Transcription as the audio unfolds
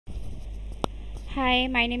Hi,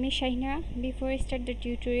 my name is Shahina. Before I start the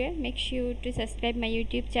tutorial, make sure to subscribe my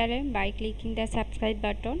YouTube channel by clicking the subscribe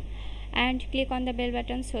button and click on the bell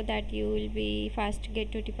button so that you will be fast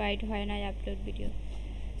get notified when I upload video.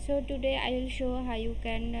 So today I will show how you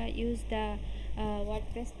can use the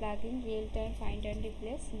WordPress plugin real-time find and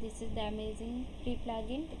replace. This is the amazing free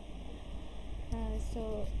plugin.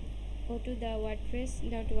 So go to the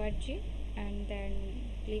wordpress.org and then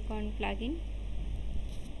click on plugin.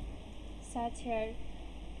 Search here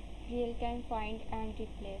real-time find and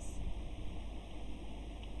replace.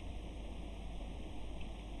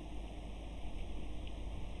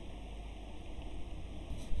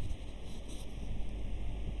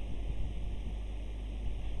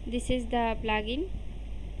 This is the plugin.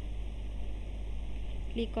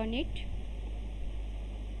 Click on it.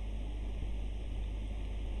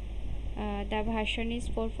 The version is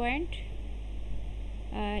 4.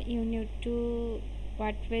 You need to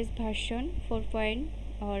WordPress version 4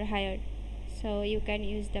 or higher, so you can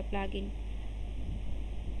use the plugin.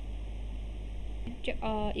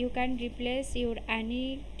 You can replace your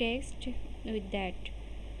any text with that,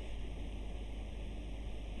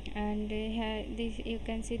 and here this you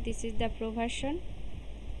can see this is the pro version.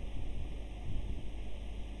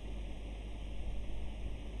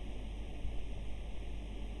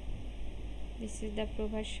 This is the pro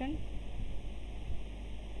version,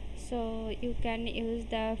 so you can use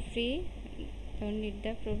the free, don't need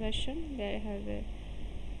the pro version. There have a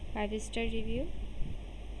 5-star review.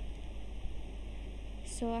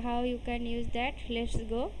 So how you can use that? Let's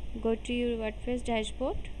go to your WordPress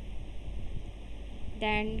dashboard,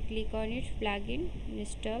 then click on it, plugin,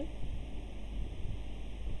 install.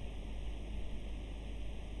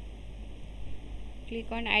 Click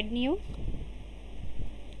on add new.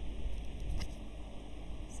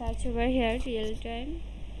 Search over here real time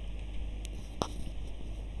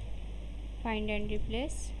find and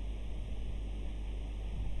replace.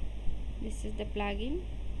 This is the plugin.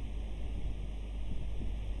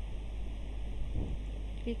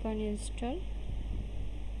 Click on install.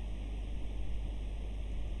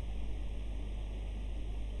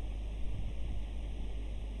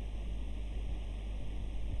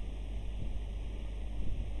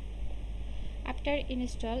 After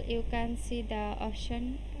install, you can see the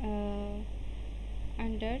option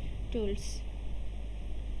under tools.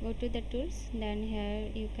 Go to the tools, then here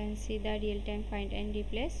you can see the real-time find and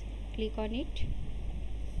replace. Click on it.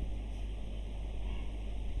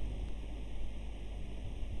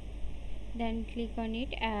 Then click on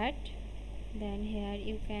it, add. Then here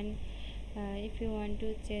you can if you want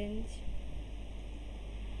to change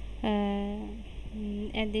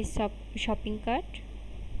add this shopping cart,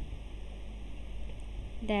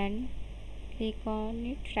 then click on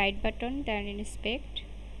it, right button, then inspect.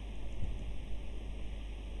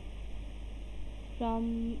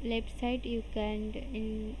 From left side you can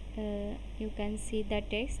see the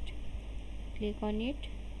text. Click on it,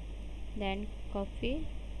 then copy.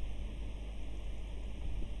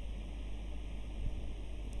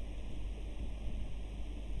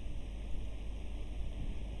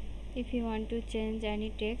 If you want to change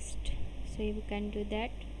any text, so you can do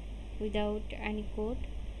that without any code.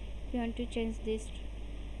 If you want to change this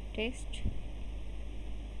text,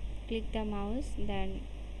 click the mouse, then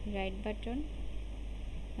right button.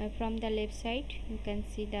 From the left side you can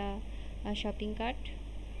see the shopping cart,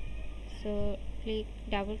 so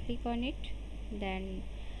double click on it, then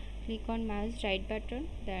click on mouse, right button,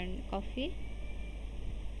 then copy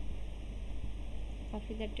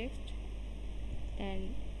the text,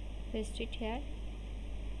 then paste it here.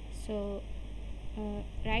 So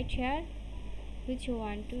right here which you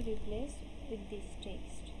want to replace with this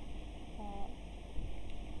text.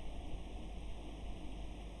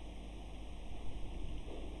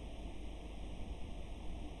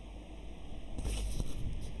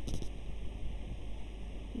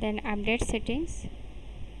 Then update settings,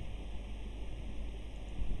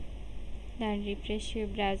 then refresh your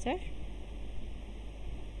browser,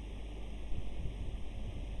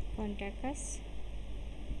 contact us,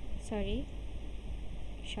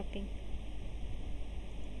 shopping.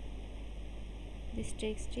 This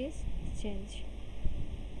text is changed.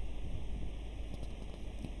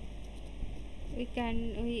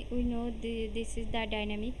 We know this is the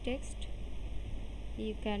dynamic text.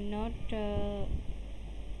 You cannot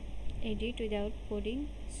edit without coding,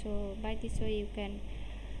 so by this way you can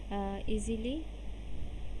easily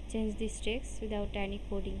change this text without any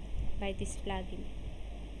coding by this plugin.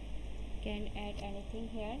 You can add anything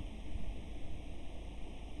here.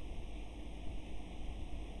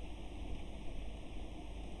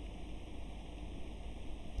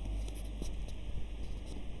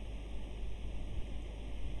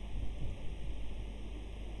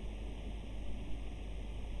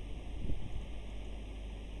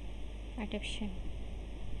 add option.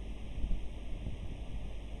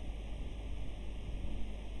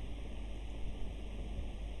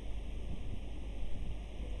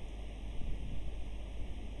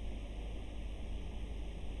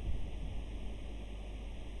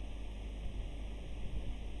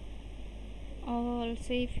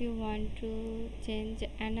 Also, if you want to change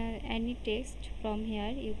any text from here,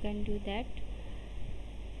 you can do that.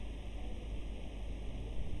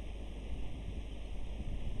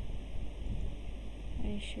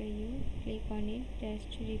 I'll show you. Click on it,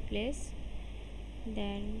 just replace,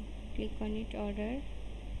 then click on it, order,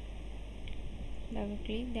 double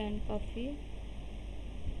click, then copy,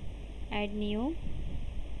 add new,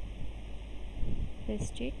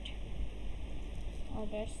 paste it,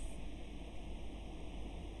 orders,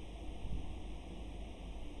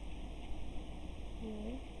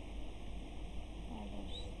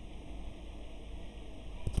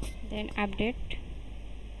 then update,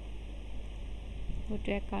 go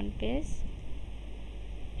to account page.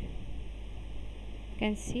 You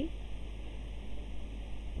can see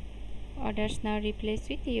orders now replaced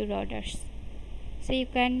with your orders. So you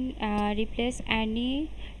can replace any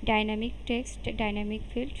dynamic text, dynamic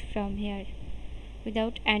field from here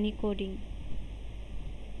without any coding.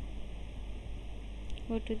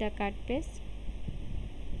 Go to the cart page.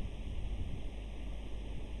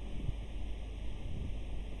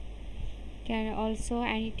 Can also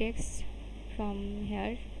any text from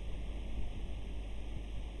here.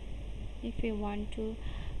 If you want to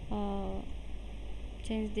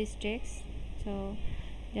change this text, so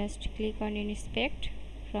just click on inspect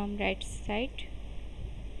from right side,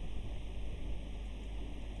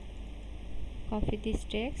 copy this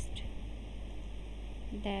text,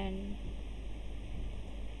 then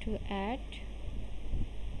to add,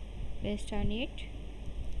 paste on it,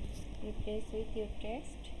 replace with your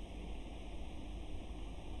text.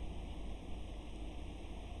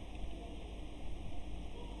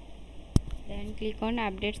 Then click on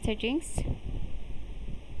update settings,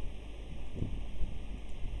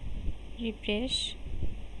 refresh.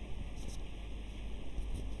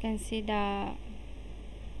 You can see the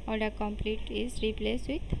order complete is replaced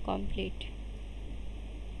with complete.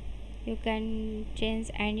 You can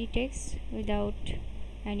change any text without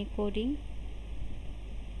any coding.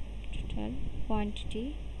 Total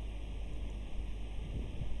quantity,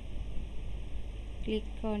 click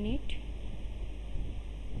on it,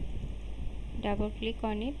 double click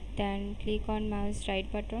on it, then click on mouse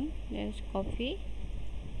right button, just copy,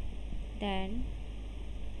 then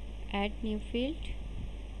add new field,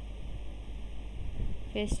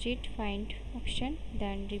 paste it, find option,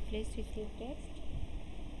 then replace with your text.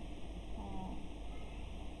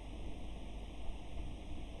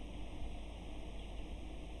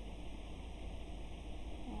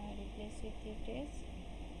 Replace with your text,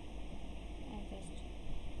 and just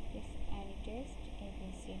this any text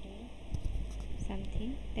ABCD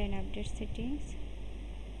something, then update settings,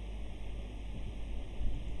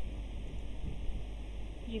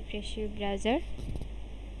 refresh your browser.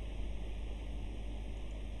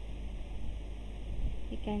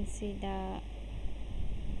 You can see the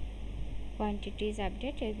quantities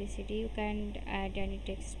update ABCD. You can add any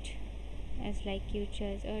text as like you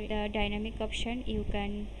choose, or the dynamic option you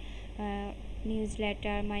can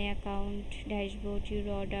newsletter, my account, dashboard, your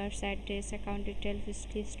orders, address, account details,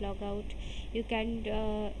 wishlist, logout. You can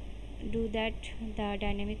do that the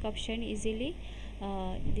dynamic option easily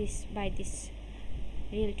this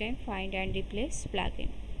real-time find and replace plugin.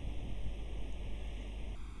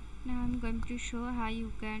 Now I'm going to show how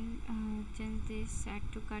you can change this add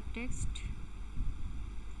to cart text.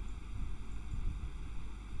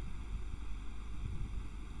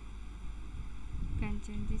 You can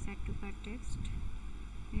change this add to cart text,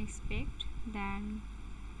 inspect, then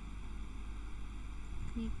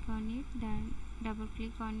click on it, then double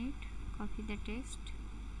click on it, copy the text,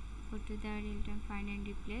 go to the real-time find and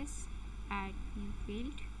replace, add new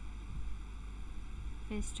field,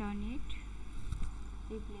 paste on it,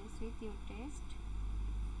 replace with your text,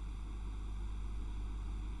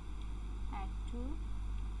 add to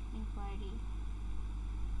inquiry,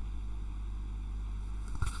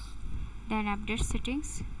 then update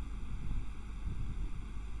settings,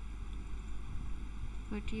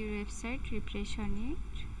 go to your website, refresh on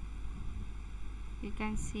it. You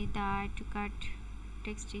can see the add to cart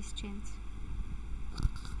text is changed.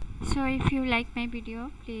 So if you like my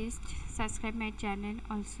video, please subscribe my channel,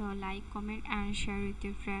 also like, comment and share with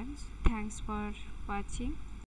your friends. Thanks for watching.